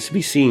that remains to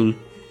be seen.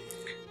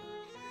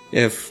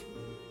 If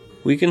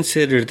we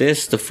consider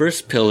this the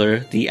first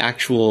pillar, the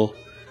actual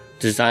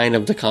design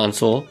of the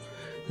console,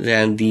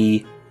 then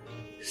the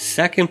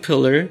second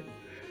pillar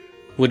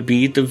would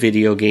be the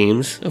video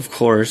games. Of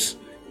course,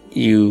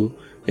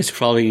 it's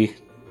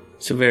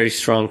a very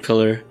strong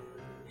pillar.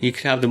 You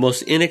could have the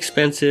most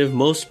inexpensive,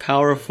 most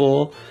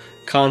powerful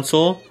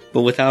console,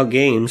 but without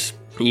games,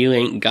 you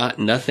ain't got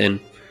nothing.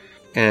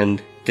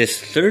 And this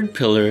third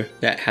pillar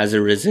that has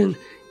arisen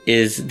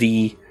is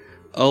the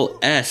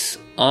OS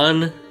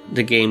on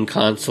the game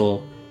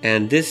console.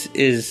 And this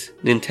is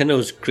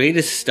Nintendo's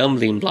greatest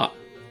stumbling block.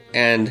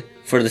 And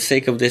for the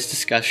sake of this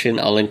discussion,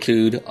 I'll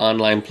include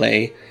online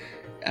play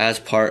as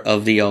part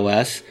of the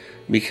OS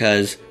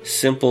because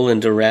simple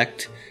and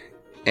direct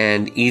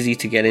and easy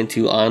to get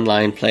into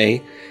online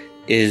play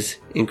is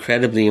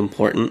incredibly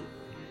important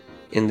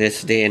in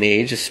this day and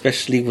age,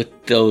 especially with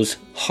those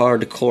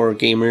hardcore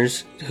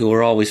gamers who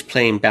are always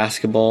playing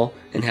basketball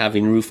and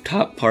having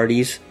rooftop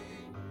parties,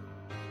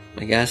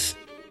 I guess.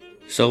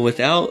 So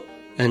without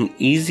an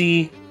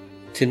easy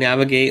to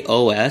navigate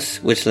OS,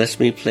 which lets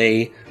me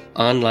play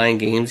online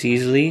games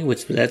easily,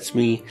 which lets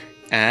me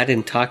add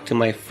and talk to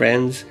my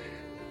friends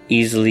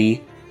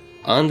easily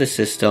on the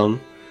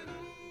system,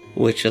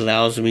 which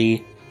allows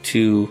me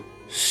to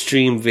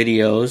stream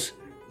videos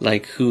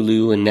like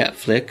Hulu and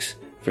Netflix.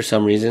 For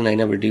some reason, I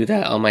never do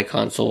that on my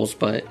consoles,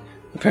 but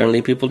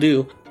apparently people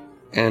do.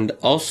 And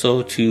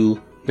also to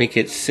make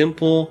it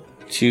simple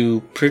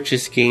to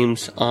purchase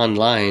games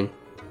online.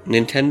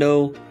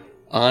 Nintendo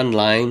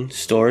online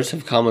stores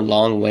have come a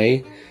long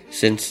way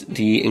since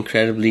the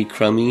incredibly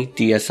crummy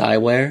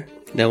DSiWare.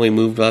 Then we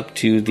moved up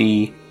to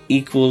the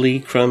equally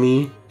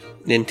crummy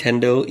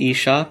Nintendo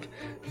eShop.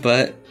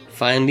 But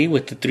finally,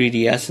 with the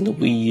 3DS and the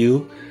Wii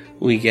U,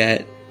 we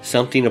get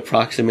something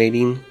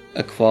approximating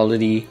a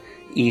quality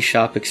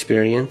eShop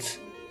experience,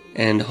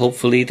 and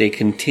hopefully they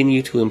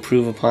continue to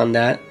improve upon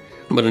that.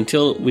 But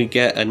until we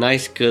get a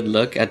nice good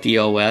look at the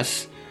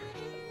OS,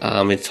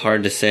 it's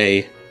hard to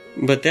say.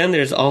 But then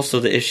there's also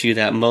the issue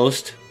that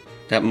most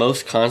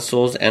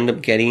consoles end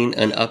up getting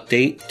an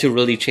update to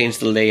really change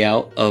the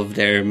layout of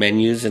their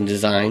menus and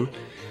design.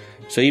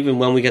 So even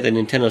when we get the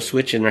Nintendo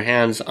Switch in our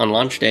hands on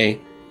launch day,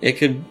 it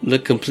could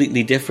look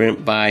completely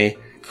different by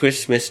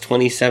Christmas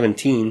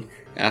 2017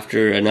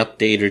 after an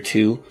update or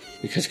two,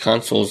 because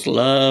consoles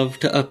love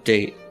to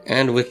update.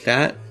 And with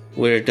that,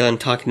 we're done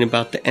talking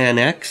about the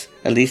NX,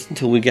 at least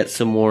until we get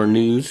some more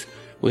news,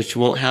 which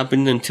won't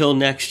happen until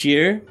next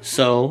year,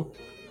 so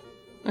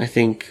I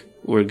think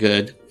we're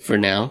good for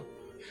now.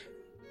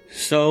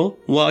 So,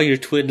 while you're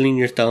twiddling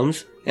your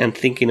thumbs and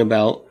thinking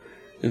about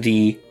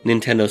the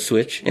Nintendo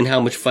Switch and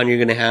how much fun you're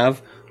going to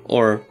have,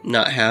 or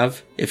not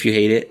have, if you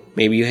hate it,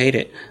 maybe you hate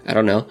it, I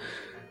don't know,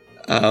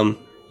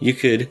 you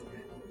could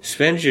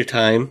spend your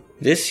time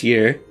this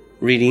year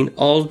reading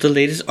all the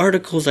latest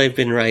articles I've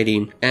been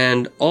writing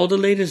and all the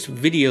latest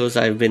videos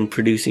I've been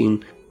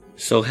producing.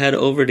 So head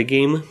over to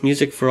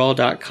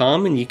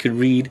GameMusicForAll.com and you could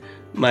read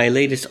my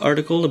latest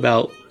article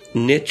about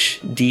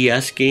niche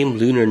DS game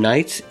Lunar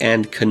Nights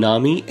and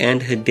Konami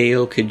and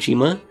Hideo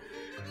Kojima.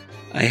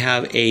 I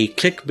have a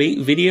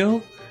clickbait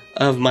video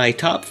of my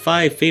top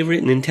 5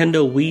 favorite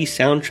Nintendo Wii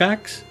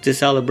soundtracks to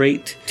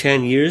celebrate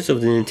 10 years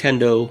of the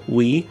Nintendo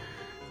Wii.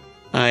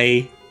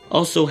 I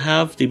also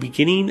have the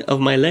beginning of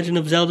my Legend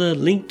of Zelda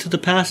Link to the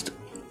Past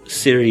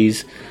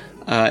series.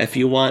 If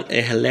you want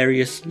a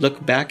hilarious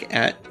look back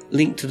at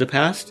Link to the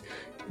Past,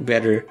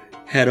 better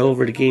head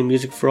over to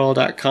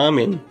GameMusicForAll.com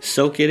and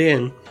soak it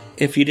in.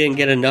 If you didn't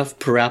get enough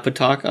Parappa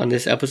talk on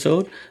this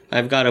episode,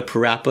 I've got a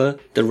Parappa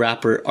the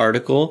Rapper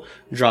article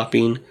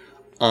dropping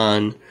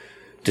on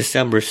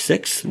December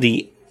 6th,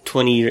 the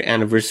 20-year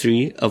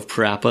anniversary of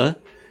Parappa,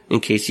 in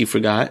case you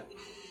forgot.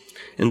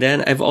 And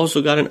then I've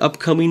also got an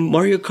upcoming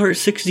Mario Kart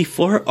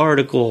 64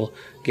 article.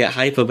 Get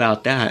hype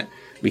about that,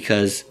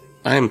 because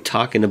I'm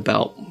talking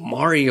about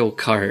Mario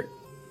Kart.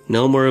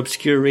 No more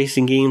obscure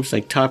racing games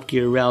like Top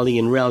Gear Rally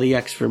and Rally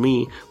X for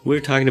me. We're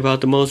talking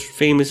about the most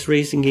famous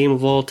racing game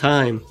of all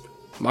time,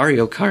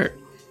 Mario Kart.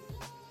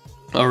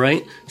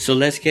 Alright, so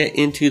let's get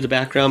into the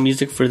background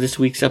music for this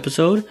week's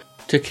episode.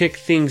 To kick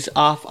things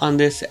off on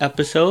this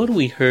episode,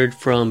 we heard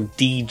from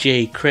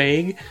DJ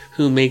Craig,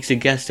 who makes a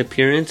guest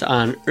appearance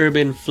on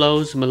Urban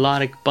Flow's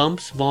Melodic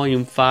Bumps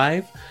Volume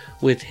 5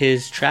 with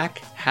his track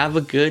Have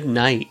a Good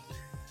Night.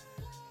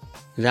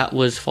 That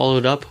was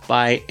followed up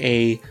by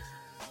a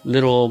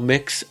little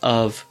mix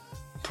of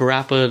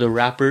Parappa the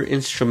Rapper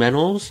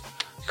instrumentals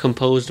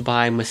composed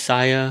by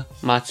Masaya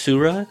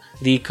Matsura,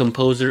 the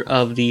composer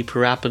of the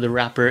Parappa the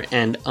Rapper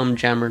and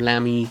Jammer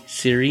Lammy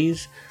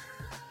series.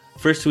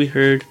 First we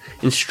heard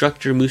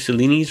Instructor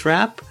Mussolini's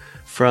rap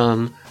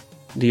from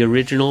the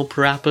original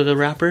Parappa the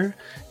Rapper.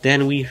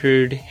 Then we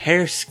heard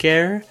Hair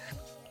Scare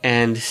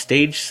and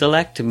Stage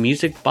Select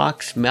Music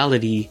Box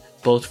Melody,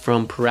 both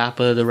from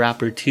Parappa the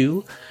Rapper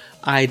 2.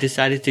 I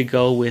decided to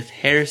go with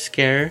Hair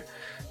Scare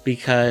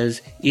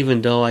because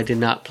even though I did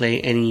not play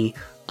any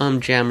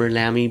Jammer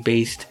Lammy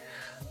based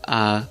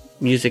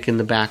music in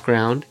the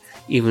background,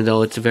 even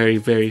though it's very,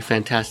 very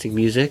fantastic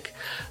music,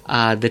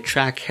 the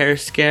track Hair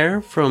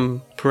Scare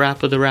from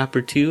Parappa the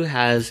Rapper 2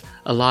 has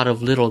a lot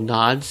of little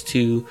nods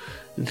to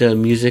the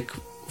music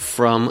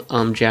from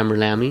Jammer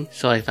Lammy,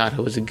 so I thought it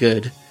was a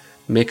good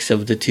mix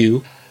of the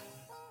two.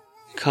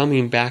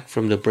 Coming back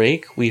from the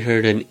break, we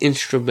heard an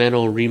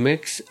instrumental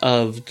remix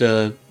of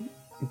the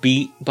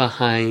beat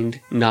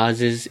behind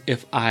Nas's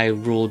If I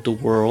Ruled the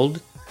World,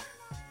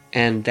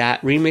 and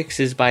that remix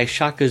is by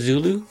Shaka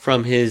Zulu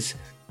from his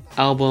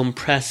album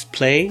Press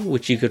Play,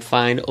 which you could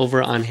find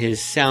over on his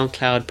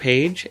SoundCloud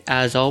page.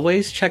 As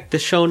always, check the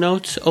show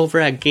notes over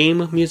at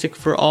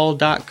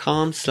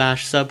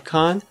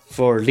gamemusicforall.com/subcon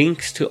for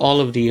links to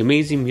all of the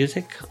amazing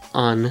music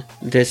on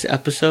this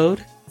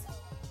episode.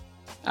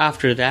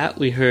 After that,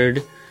 we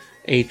heard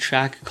a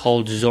track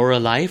called Zora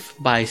Life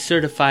by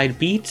Certified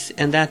Beats,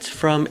 and that's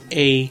from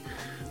a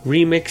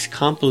remix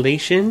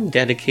compilation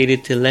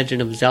dedicated to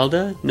Legend of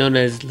Zelda known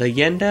as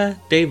Leyenda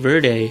de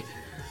Verde.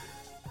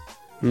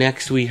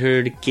 Next, we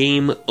heard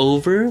Game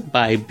Over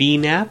by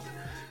BNAP,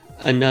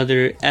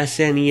 another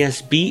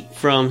SNES beat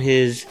from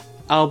his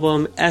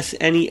album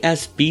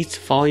SNES Beats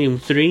Volume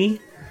 3.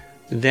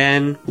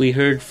 Then we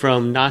heard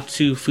from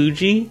Natsu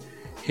Fuji,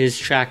 his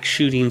track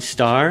Shooting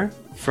Star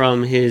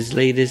from his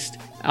latest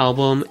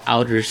album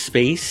Outer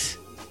Space.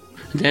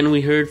 Then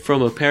we heard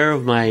from a pair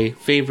of my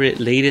favorite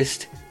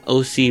latest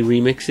OC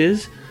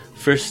remixes.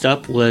 First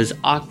up was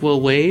Aqua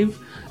Wave,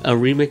 a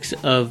remix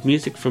of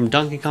music from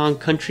Donkey Kong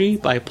Country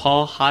by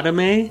Paul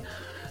Hadame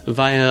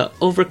via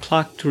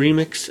Overclocked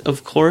Remix,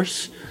 of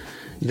course.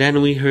 Then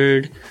we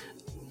heard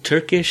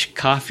Turkish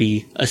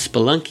Coffee, a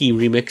Spelunky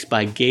remix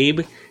by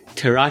Gabe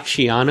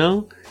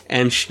Terracciano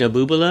and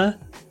Schnabubala.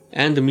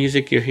 And the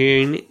music you're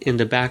hearing in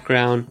the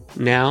background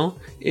now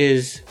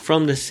is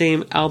from the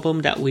same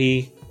album that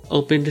we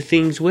opened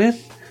things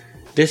with.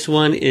 This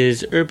one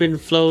is Urban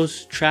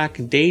Flow's track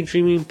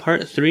Daydreaming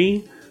Part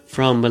 3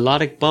 from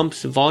Melodic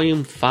Bumps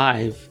Volume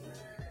 5.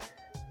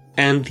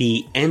 And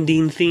the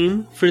ending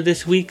theme for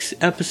this week's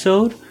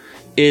episode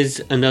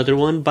is another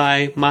one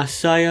by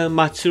Masaya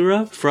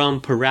Matsura from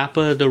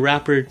Parappa the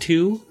Rapper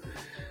 2.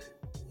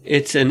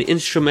 It's an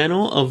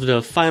instrumental of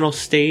the final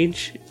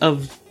stage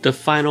of the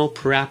final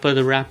Parappa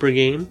the Rapper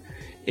game.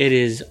 It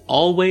is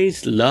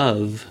Always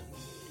Love.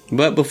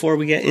 But before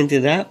we get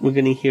into that, we're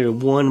going to hear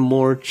one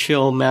more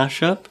chill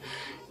mashup,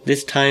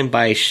 this time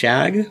by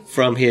Shag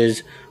from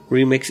his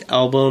remix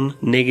album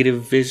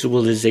Negative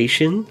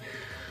Visualization.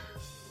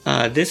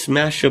 This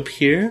mashup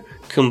here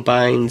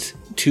combines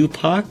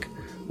Tupac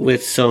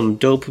with some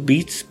dope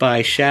beats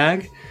by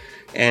Shag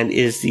and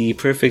is the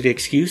perfect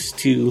excuse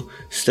to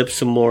slip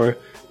some more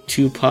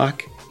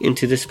Tupac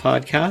into this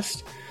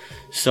podcast.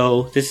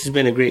 So this has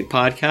been a great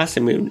podcast.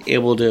 I've been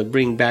able to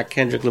bring back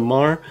Kendrick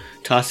Lamar,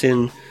 toss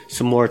in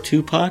some more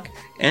Tupac,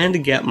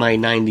 and get my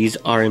 90s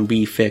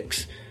R&B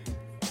fix.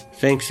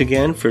 Thanks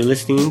again for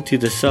listening to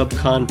the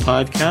Subcon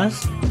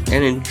podcast,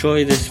 and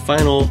enjoy this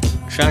final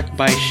track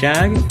by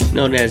Shag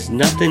known as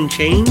Nothing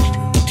Changed,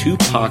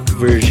 Tupac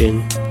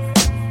version.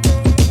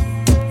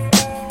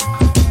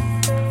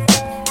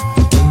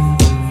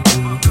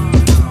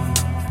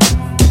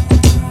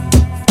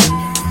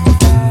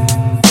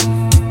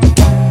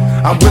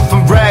 I went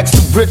from rags to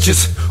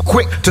riches,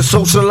 quick to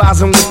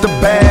socializing with the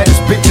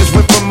baddest bitches.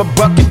 Went from a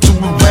bucket to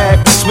a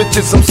rag to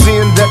switches. I'm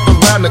seeing that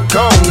around the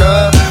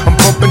corner. I'm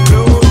pumping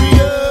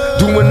Gloria,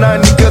 doing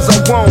 90 cause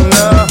I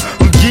wanna.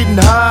 I'm getting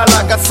high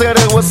like I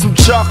said it was some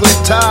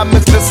chocolate time.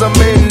 It's this I'm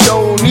in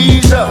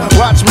Indonesia.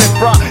 Watch me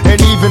fry,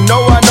 and even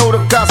though I know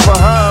the cops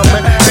behind me,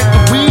 hit the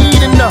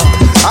weed enough,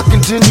 I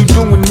continue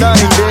doing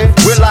 90.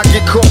 Will I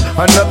get caught?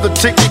 Another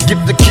ticket,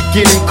 get the kick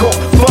in court.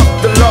 Fuck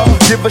the law,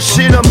 give a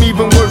shit, I'm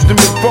even worse than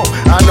before.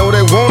 I know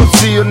they wanna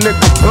see a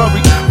nigga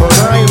hurry, but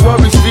I ain't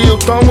worried, still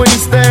throwing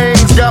these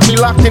things. Got me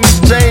locked in these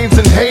chains,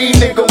 and hey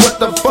nigga, what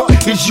the fuck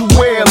is you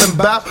wailing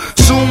about?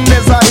 Soon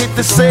as I hit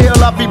the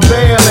sale, I'll be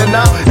bailing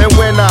out. And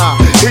when I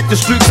hit the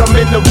streets, I'm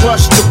in the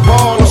rush to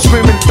ball. I'm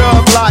screaming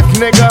thug like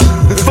nigga,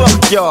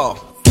 fuck y'all.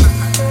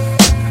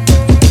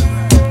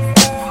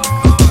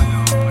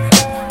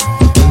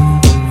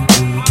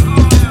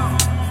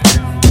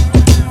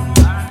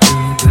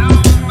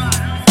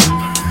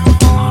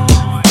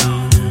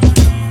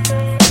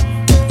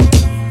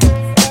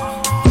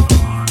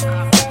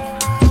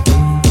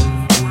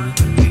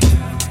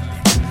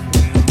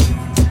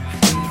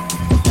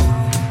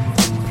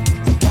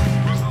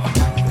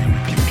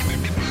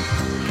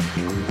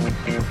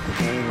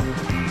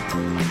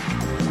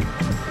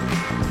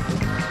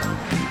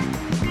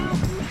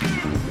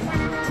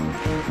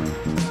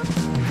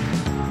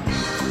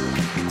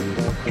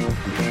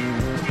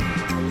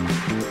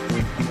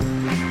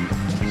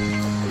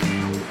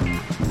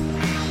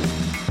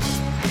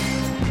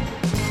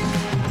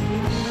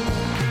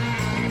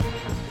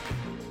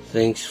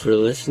 Thanks for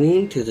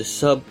listening to the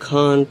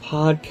SubCon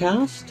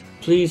podcast.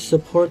 Please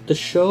support the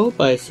show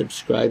by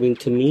subscribing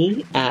to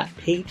me at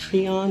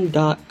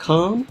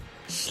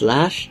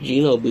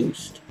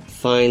patreon.com/GenoBoost.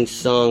 Find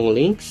song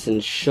links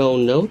and show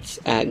notes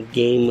at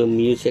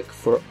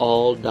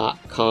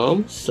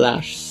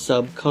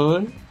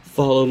gamemusicforall.com/subcon.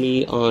 Follow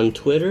me on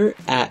Twitter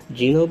at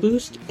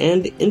GenoBoost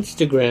and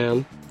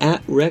Instagram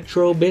at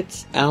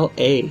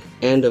RetroBitsLA.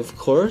 And of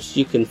course,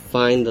 you can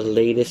find the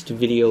latest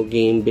video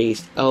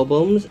game-based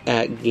albums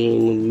at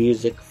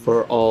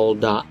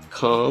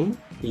GameMusicForAll.com.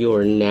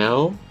 You're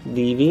now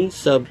leaving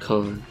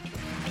SubCon.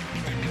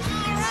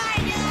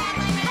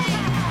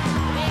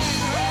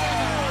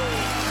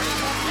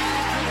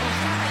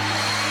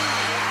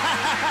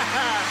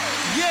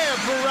 Yeah,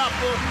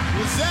 Parappa,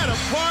 was that a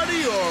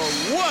party or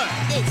what?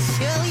 It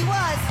surely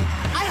was.